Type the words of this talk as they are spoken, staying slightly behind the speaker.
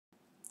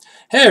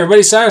Hey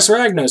everybody, Cyrus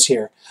Aragnos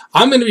here.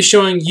 I'm going to be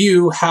showing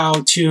you how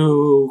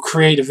to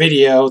create a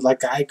video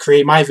like I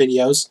create my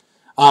videos.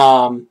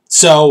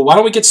 So why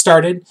don't we get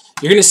started.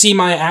 You're going to see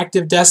my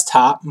active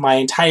desktop, my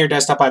entire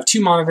desktop. I have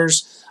two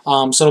monitors,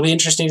 so it'll be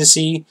interesting to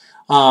see.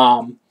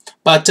 So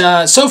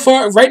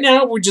far, right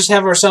now, we just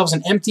have ourselves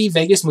an empty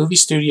Vegas Movie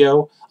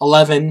Studio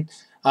 11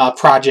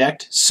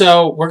 project.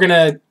 So we're going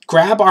to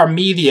grab our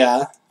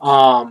media.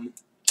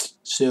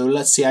 So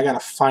let's see, I got to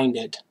find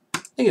it. I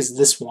think it's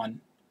this one.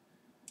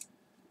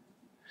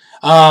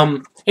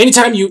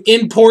 Anytime you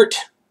import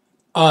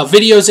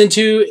videos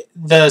into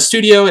the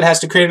studio, it has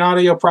to create an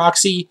audio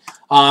proxy.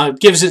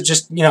 Gives it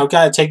just,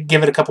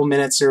 give it a couple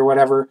minutes or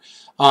whatever.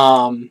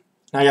 I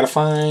gotta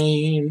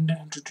find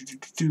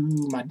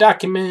my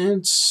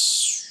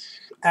documents.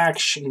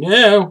 Action.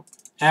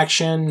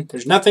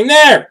 There's nothing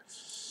there.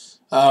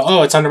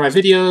 Oh, it's under my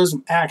videos.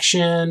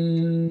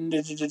 Action.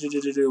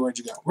 Where'd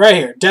you go? Right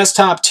here.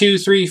 Desktop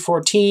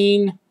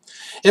 2.3.14.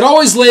 It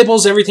always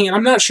labels everything, and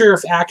I'm not sure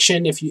if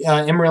Action, if you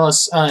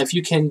if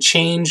you can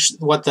change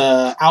what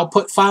the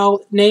output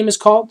file name is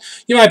called.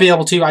 You might be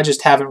able to. I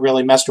just haven't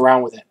really messed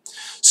around with it.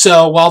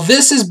 So while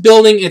this is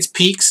building its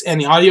peaks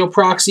and the audio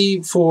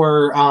proxy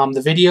for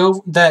the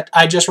video that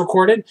I just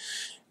recorded,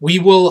 we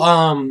will.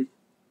 I'm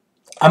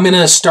going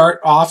to start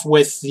off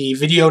with the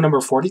video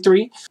number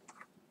 43.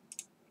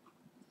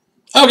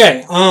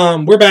 Okay,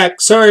 we're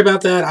back. Sorry about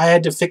that. I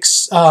had to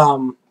fix.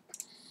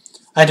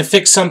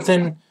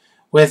 Something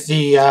with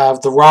the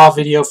raw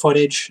video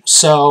footage,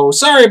 so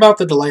sorry about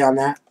the delay on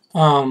that.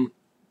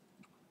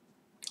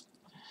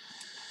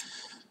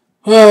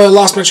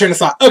 Lost my train of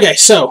thought. Okay,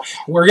 so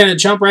we're gonna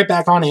jump right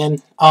back on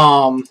in.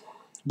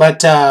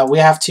 We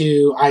have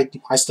to.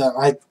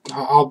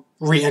 I'll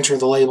re-enter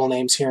the label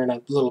names here in a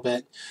little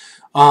bit.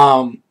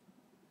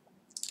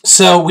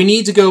 So we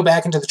need to go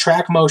back into the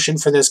track motion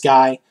for this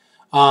guy,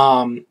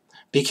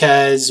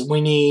 because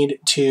we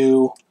need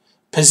to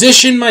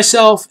position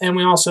myself, and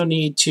we also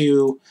need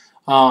to.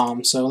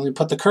 So let me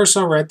put the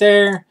cursor right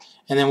there,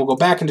 and then we'll go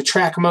back into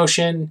track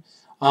motion.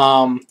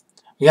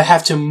 We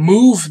have to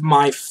move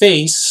my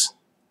face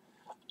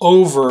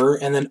over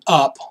and then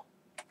up,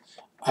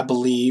 I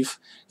believe.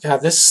 Yeah,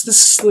 let's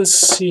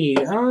see.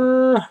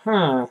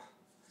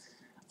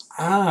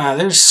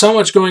 There's so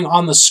much going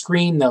on the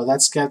screen though.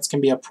 That's gonna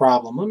be a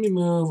problem. Let me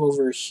move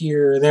over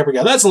here. There we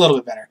go. That's a little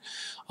bit better.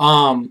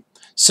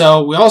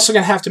 So we're also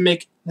gonna have to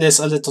make this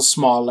a little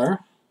smaller.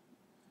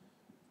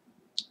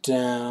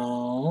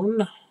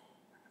 Down.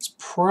 It's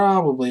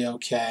probably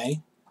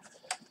okay.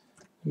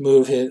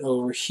 Move it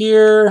over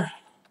here.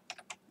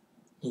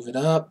 Move it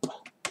up.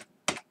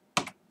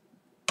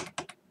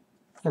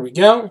 There we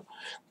go.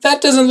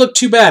 That doesn't look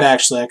too bad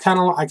actually. I kind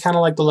of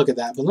like the look of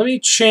that. But let me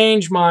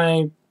change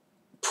my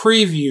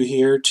preview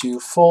here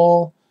to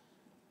full.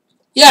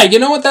 Yeah, you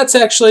know what? That's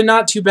actually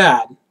not too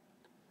bad.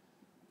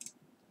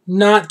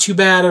 Not too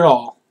bad at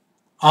all.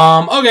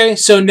 Okay,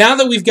 so now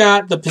that we've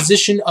got the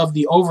position of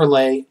the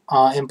overlay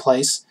in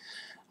place,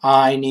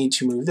 I need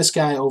to move this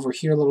guy over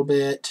here a little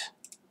bit.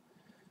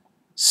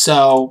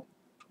 So,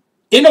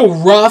 in a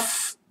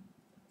rough,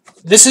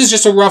 this is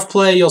just a rough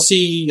play. You'll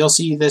see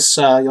this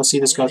go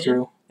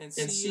through and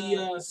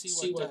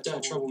see what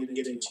trouble we can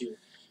get into.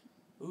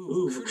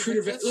 Ooh,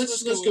 recruiter.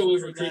 Let's go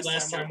with recruit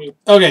last time we.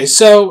 Okay,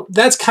 so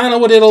that's kind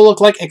of what it'll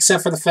look like,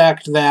 except for the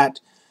fact that.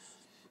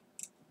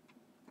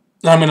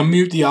 I'm going to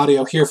mute the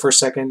audio here for a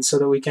second so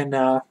that we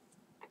can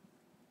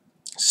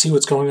see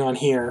what's going on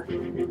here.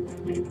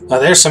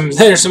 There's some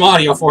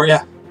audio for you.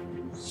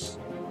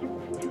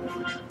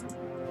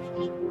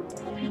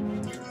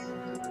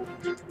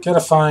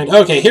 Gotta find.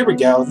 Okay, here we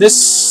go.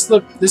 This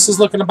is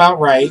looking about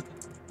right.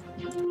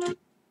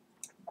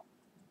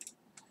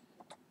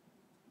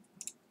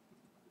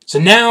 So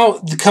now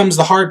comes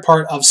the hard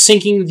part of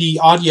syncing the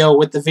audio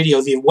with the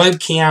video, the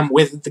webcam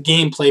with the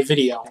gameplay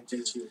video.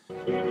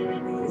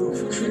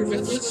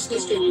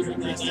 Let's go over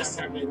that last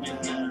time we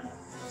went.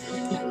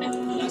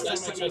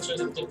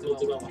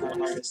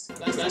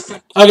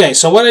 Okay,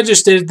 so what I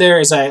just did there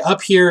is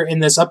up here in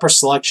this upper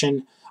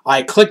selection,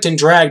 I clicked and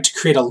dragged to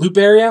create a loop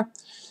area.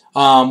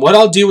 What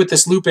I'll do with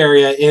this loop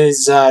area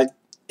is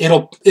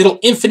it'll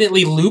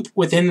infinitely loop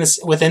within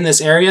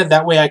this area.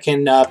 That way I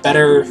can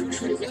better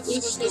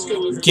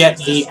get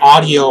the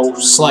audio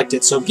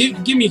selected. So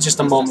give me just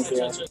a moment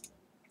here.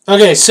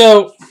 Okay,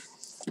 so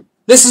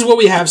this is what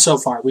we have so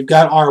far. We've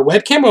got our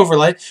webcam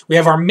overlay. We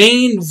have our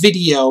main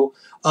video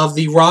of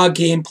the raw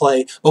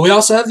gameplay, but we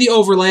also have the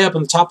overlay up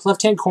in the top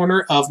left-hand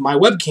corner of my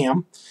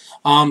webcam.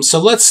 So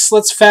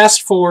let's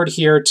fast forward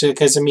here to,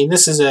 because I mean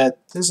this is a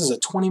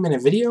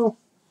 20-minute video.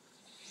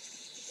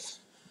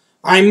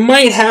 I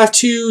might have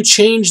to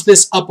change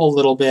this up a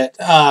little bit.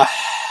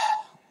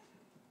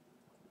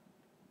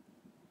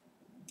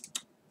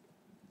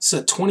 It's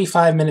a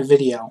 25-minute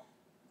video.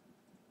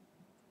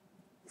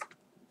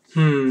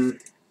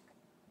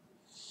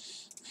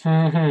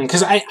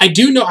 Because I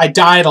do know I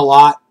died a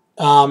lot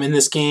in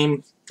this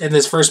game, in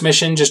this first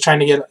mission, just trying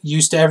to get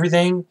used to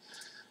everything.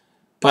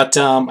 But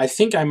I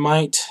think I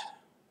might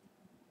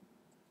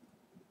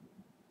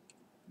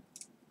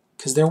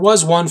Because there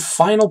was one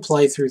final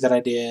playthrough that I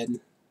did.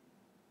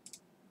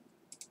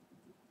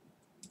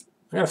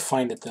 I gotta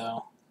find it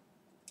though.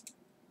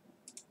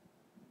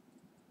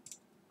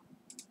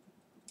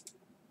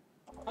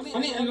 I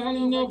don't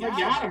even know if I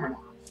got him or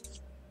not.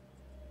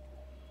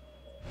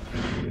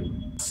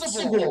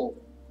 Possible.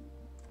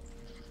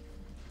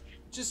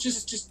 Just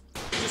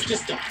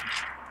die.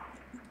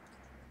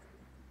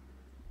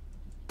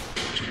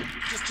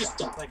 Just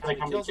die. Like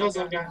how many kills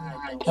I've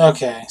gotten.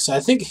 Okay, so I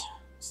think.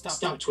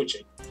 Stop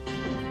twitching.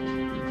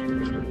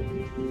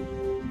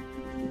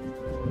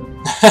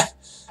 I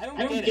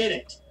don't get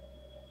it.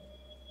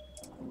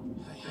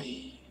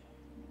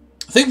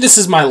 I think this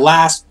is my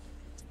last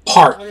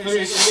part.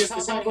 Okay, so I guess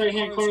the top right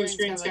hand corner of the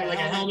screen's got like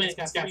a helmet.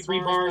 It's got 3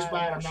 bars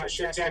by it. I'm not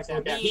sure exactly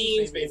what that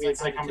means. Maybe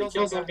it's like how many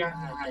kills I've gotten.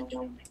 I don't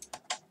know.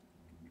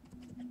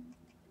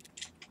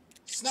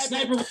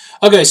 Sniper.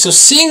 Okay, so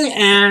seeing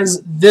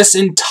as this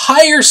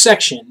entire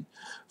section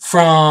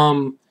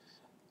from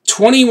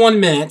 21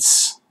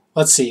 minutes,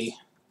 let's see.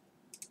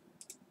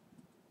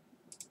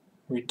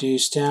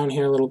 Reduce down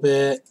here a little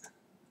bit.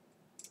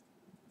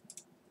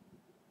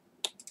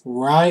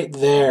 Right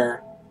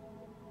there.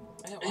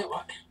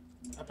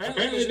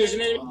 Apparently there's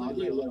an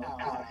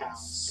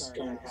outhouse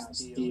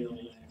deal.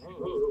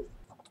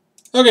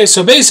 Okay,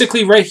 so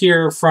basically right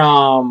here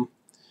from,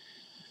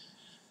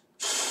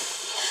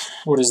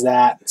 what is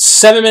that?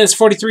 7 minutes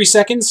 43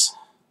 seconds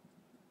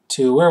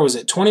to, where was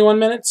it? 21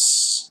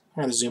 minutes?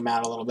 I'm going to zoom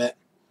out a little bit.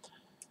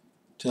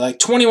 To like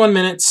 21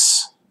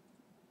 minutes.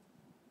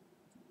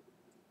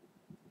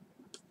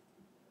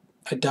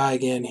 I die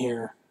again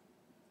here.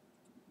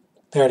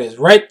 There it is,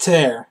 right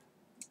there.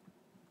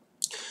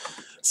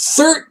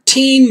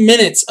 13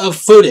 minutes of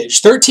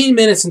footage, 13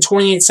 minutes and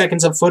 28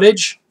 seconds of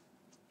footage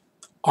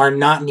are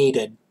not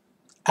needed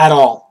at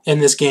all in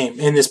this game,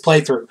 in this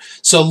playthrough.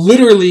 So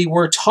literally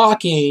we're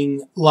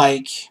talking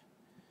like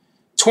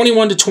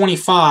 21 to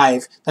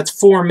 25, that's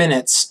 4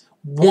 minutes,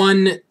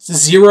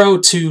 0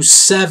 to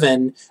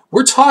 7.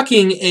 We're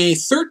talking a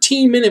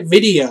 13-minute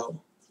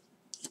video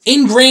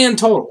in grand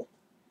total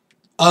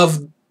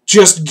of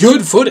just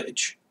good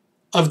footage,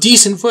 of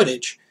decent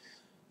footage.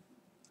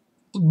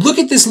 Look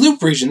at this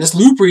loop region. This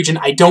loop region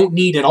I don't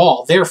need at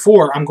all.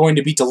 Therefore, I'm going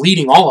to be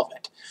deleting all of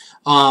it.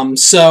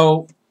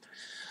 So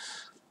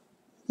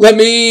let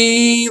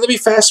me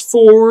fast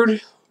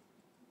forward.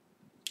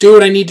 Do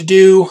what I need to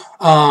do.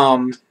 I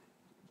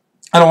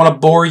don't want to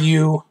bore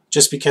you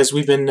just because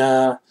we've been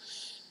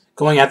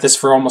going at this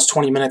for almost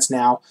 20 minutes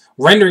now.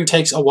 Rendering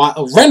takes a while.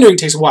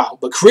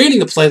 But creating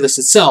the playlist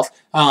itself.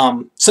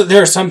 So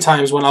there are some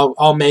times when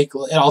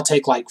I'll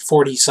take like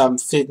 40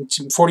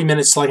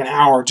 minutes to like an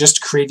hour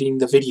just creating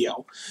the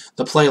video,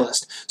 the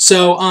playlist.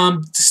 So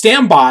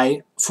stand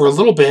by for a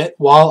little bit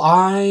while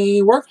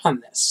I work on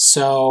this.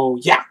 So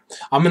yeah,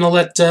 I'm gonna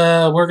let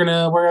we're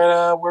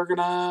gonna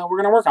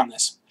work on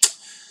this.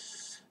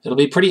 It'll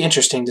be pretty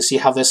interesting to see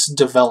how this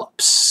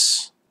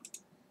develops.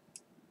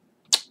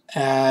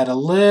 Add a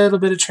little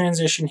bit of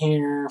transition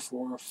here,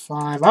 4 or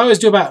 5. I always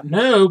do about,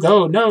 no. I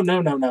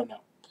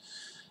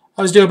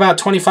always do about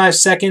 25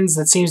 seconds.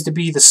 That seems to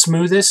be the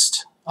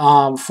smoothest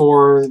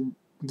for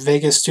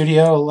Vegas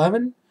Studio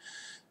 11.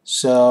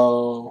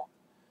 So,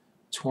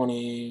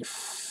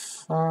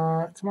 25,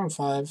 come on,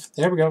 5.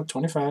 There we go,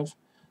 25.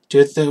 Do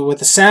it with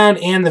the sound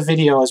and the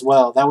video as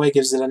well. That way it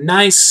gives it a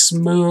nice,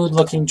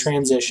 smooth-looking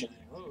transition.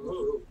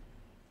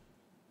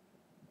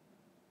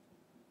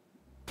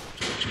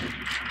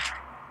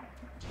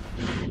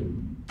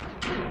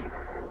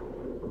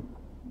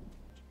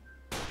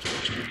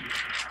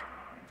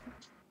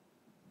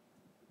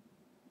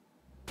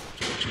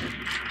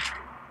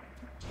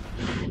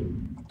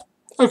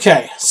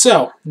 Okay,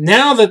 so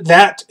now that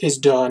that is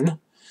done,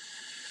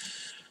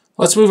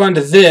 let's move on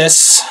to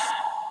this.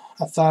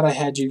 I thought I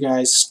had you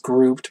guys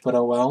grouped, but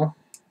oh well.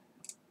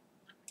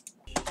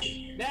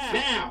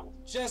 Now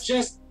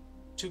just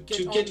to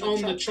get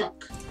on the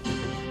truck.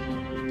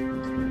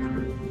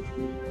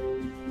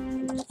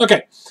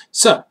 Okay,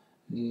 so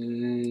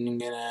I'm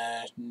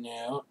gonna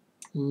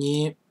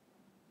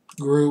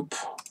group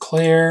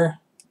clear.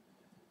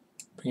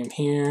 Bring them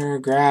here,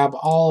 grab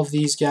all of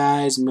these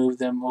guys, move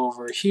them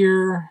over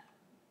here.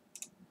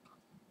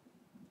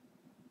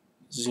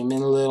 Zoom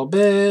in a little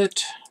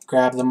bit,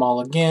 grab them all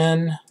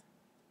again,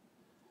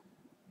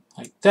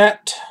 like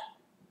that.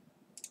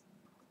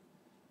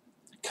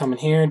 Come in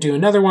here, do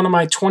another one of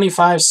my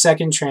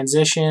 25-second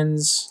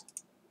transitions.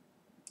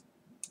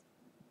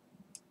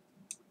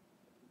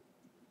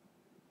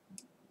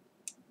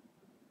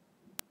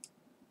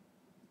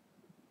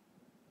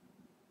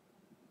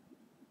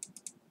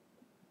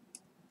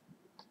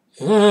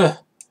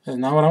 That's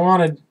not what I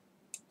wanted.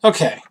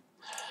 Okay.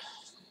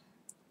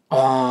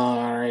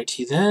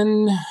 Alrighty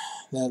then.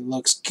 That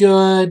looks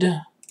good.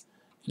 I'm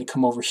gonna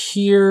come over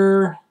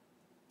here.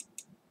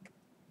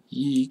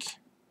 Yeek.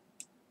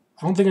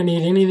 I don't think I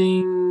need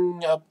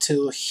anything up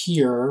till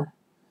here.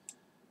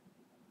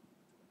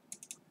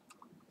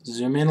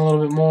 Zoom in a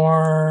little bit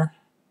more.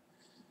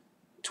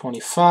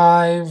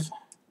 25.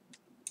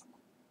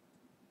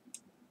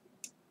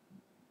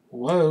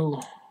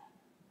 Whoa.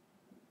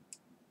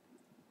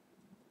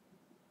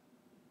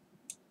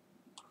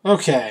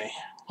 Okay,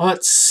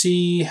 let's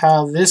see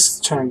how this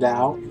turned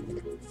out.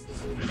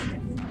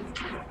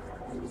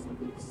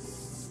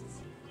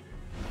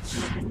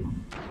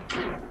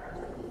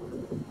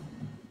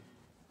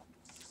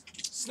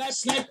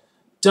 Snipe.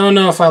 Don't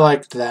know if I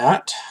liked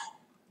that.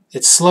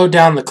 It slowed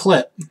down the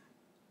clip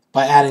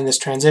by adding this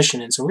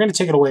transition in, so we're going to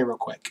take it away real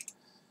quick.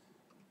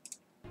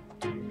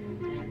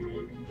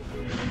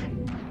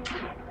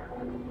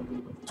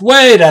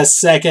 Wait a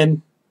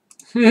second.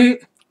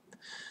 Did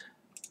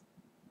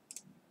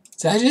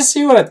I just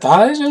see what I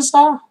thought I just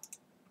saw?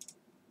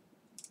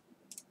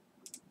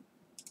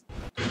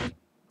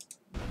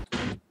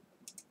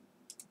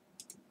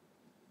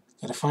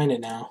 Gotta find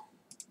it now.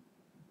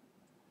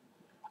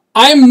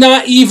 I'm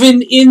not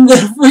even in the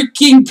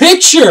freaking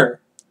picture!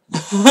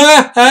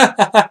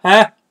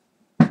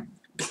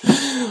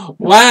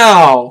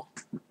 Wow.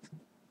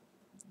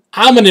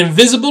 I'm an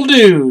invisible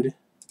dude.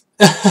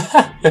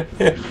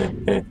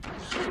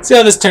 See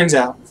how this turns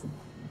out.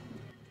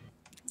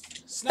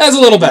 That's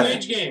a little better.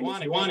 If you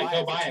want it,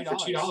 go buy it for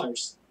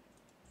 $2.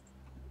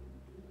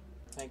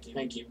 Thank you.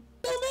 Thank you.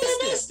 I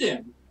missed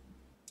him.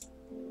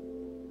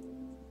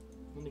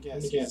 Let me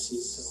Let me guess,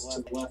 he's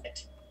to the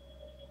left.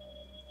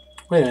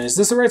 Wait a minute, is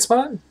this the right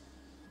spot?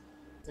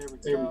 There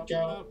we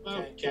go.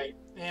 Okay.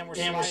 And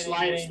we're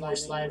sliding.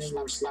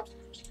 So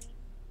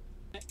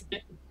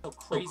Go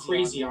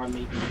crazy on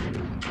me.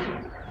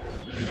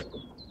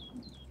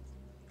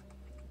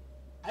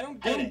 I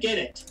don't I don't get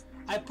it.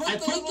 I put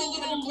the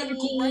little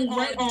vertical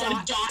right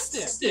on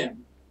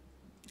stem.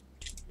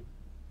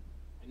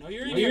 I know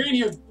you're in When here. you're in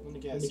here, Let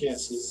me let me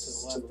guess,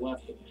 he's to the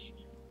left.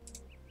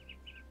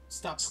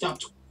 Stop.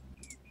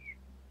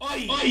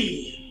 Oi!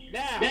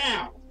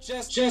 Now!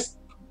 Just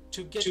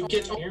to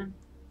get on here.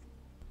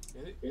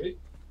 Ready? Ready?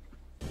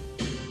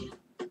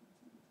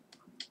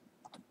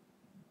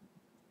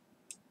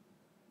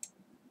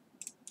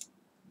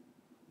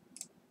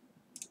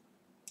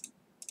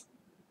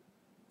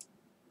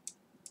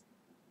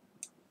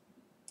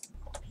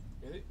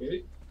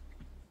 Ready?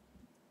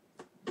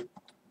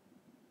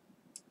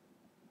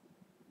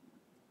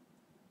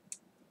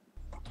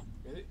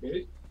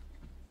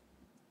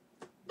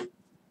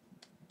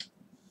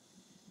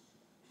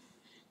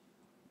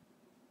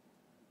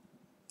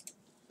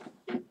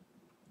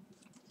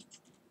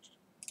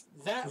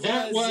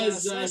 That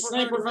was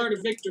Sniper Heart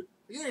of Victor.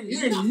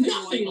 You're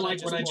nothing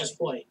like what I just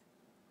played.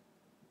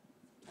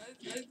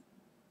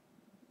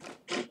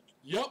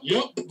 Yup.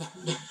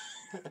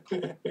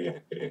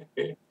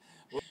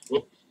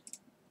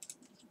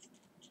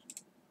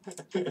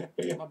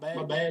 My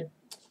bad.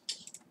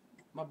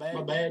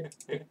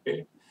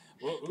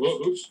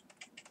 Oops.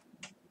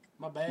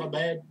 My bad. My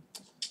bad.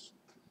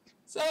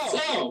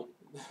 So.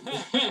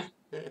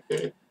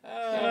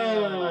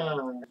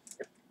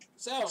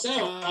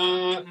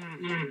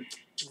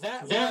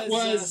 That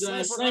was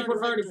Sniper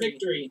Heart of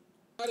Victory.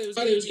 I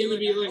thought it was going to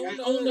be like,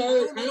 I own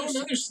other.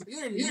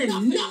 You're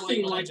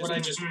nothing like what I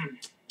just.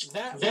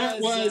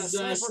 That was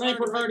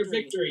Sniper Heart of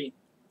Victory.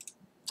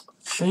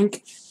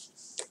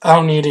 I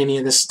don't need any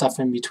of this stuff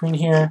in between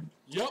here.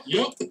 Yup.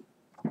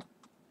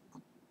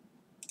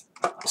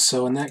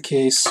 So in that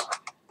case,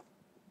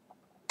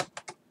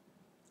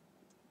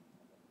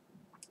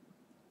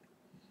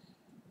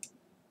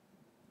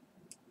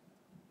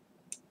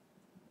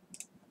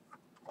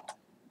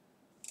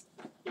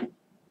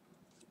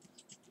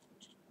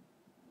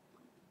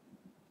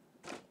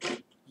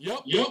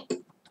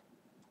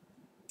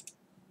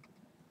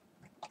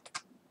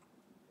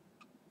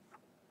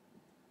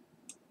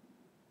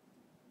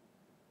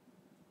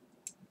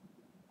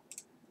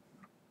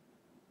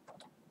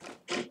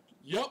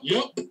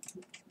 Yup.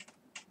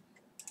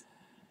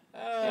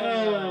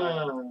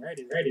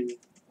 Ready.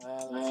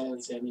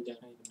 Let's see. I need to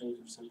move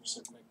some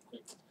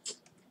quick.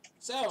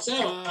 That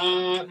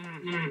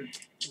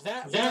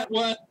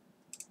was.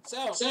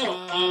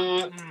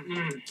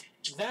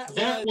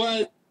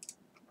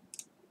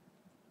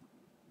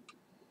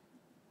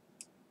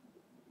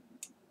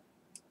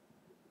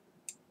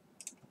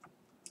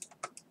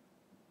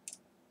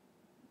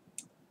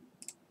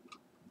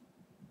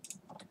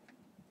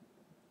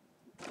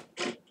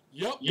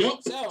 Yup.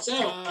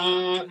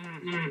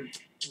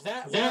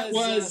 That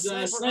was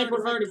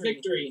Sniper Heart of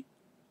Victory.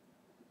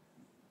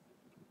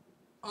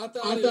 I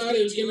thought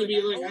it was going to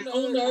be like, I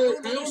own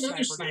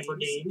other sniper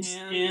games,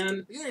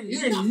 and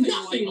you're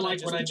nothing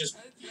like what I just.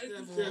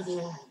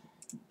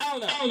 I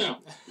don't know.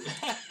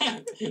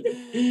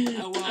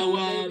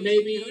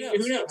 Maybe.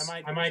 Who knows?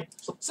 I might.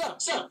 So.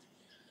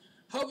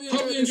 Hope you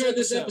enjoyed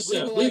this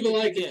episode. Leave a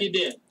like if you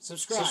did.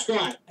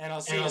 Subscribe. And I'll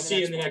see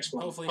you in the next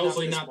one.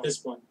 Hopefully not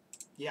this one.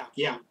 Yeah.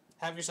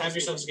 Have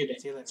yourselves a good day.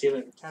 See you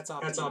later. Hats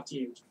off to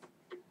you.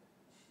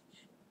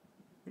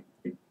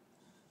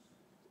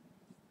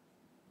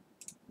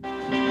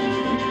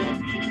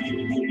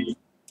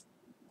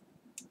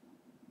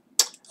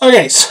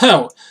 okay,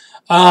 so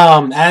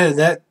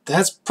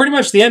that's pretty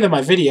much the end of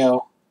my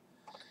video.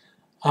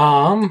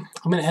 I'm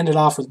going to end it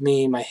off with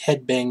my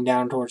head banged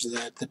down towards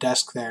the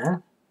desk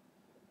there.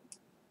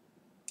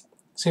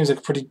 Seems like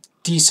a pretty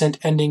decent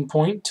ending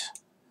point.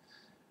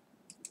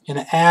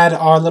 Going to add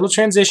our little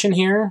transition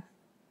here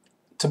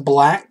to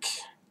black,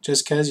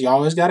 just because you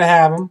always got to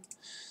have them.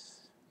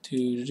 I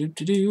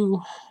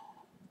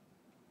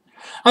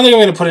think I'm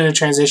going to put in a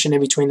transition in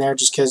between there,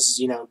 just because,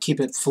 you know, keep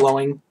it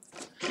flowing.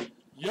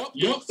 Yep.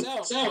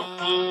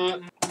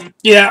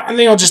 Yeah, I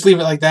think I'll just leave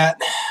it like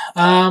that.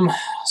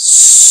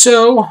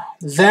 So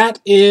that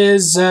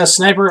is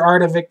Sniper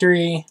Art of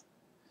Victory.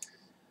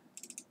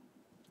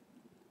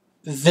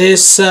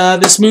 This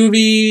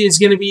movie is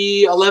going to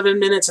be 11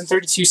 minutes and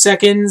 32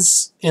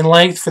 seconds in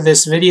length for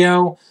this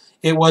video.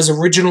 It was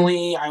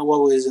originally,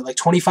 what was it, like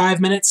 25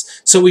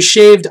 minutes? So we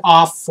shaved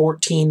off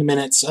 14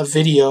 minutes of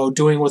video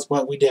doing with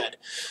what we did.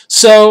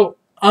 So,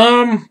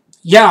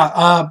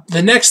 yeah,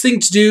 the next thing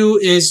to do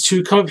is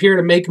to come up here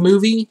to make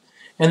movie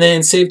and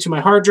then save to my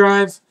hard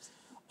drive.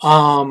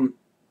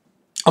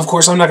 Of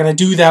course, I'm not going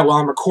to do that while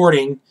I'm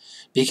recording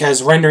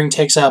because rendering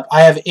takes up.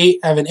 I have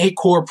an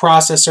 8-core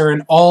processor,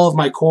 and all of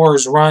my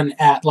cores run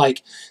at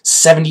like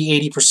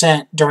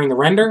 70-80% during the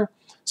render.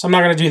 So I'm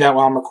not going to do that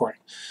while I'm recording.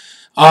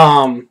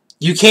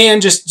 You can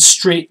just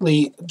straight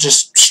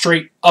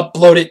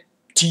upload it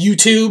to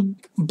YouTube,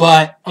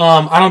 but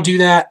I don't do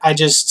that. I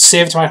just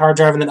save it to my hard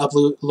drive and then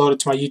upload it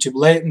to my YouTube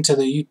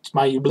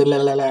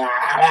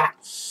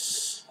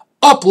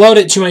upload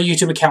it to my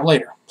YouTube account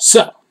later.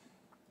 So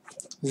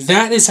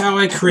that is how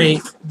I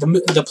create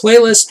the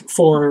playlist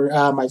for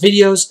my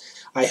videos.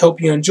 I hope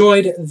you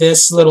enjoyed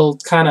this little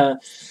kind of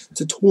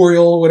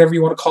tutorial, whatever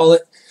you want to call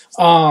it.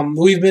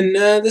 We've been,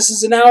 this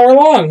is an hour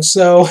long,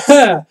 so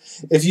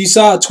if you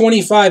saw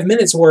 25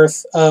 minutes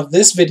worth of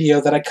this video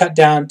that I cut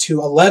down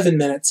to 11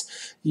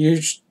 minutes,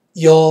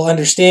 you'll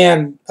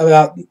understand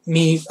about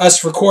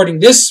us recording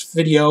this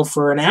video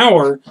for an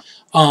hour,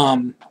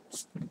 on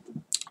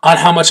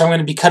how much I'm going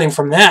to be cutting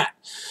from that.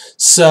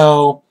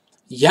 So,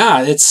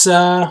 yeah, it's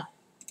a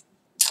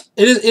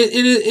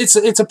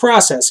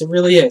process. It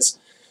really is.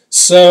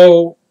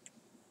 So,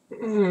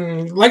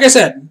 like I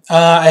said,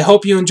 I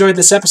hope you enjoyed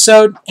this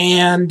episode,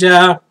 and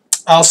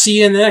I'll see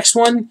you in the next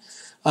one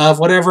of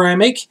whatever I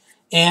make.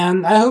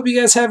 And I hope you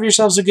guys have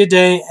yourselves a good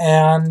day,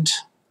 and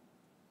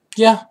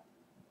yeah,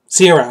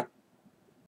 see you around.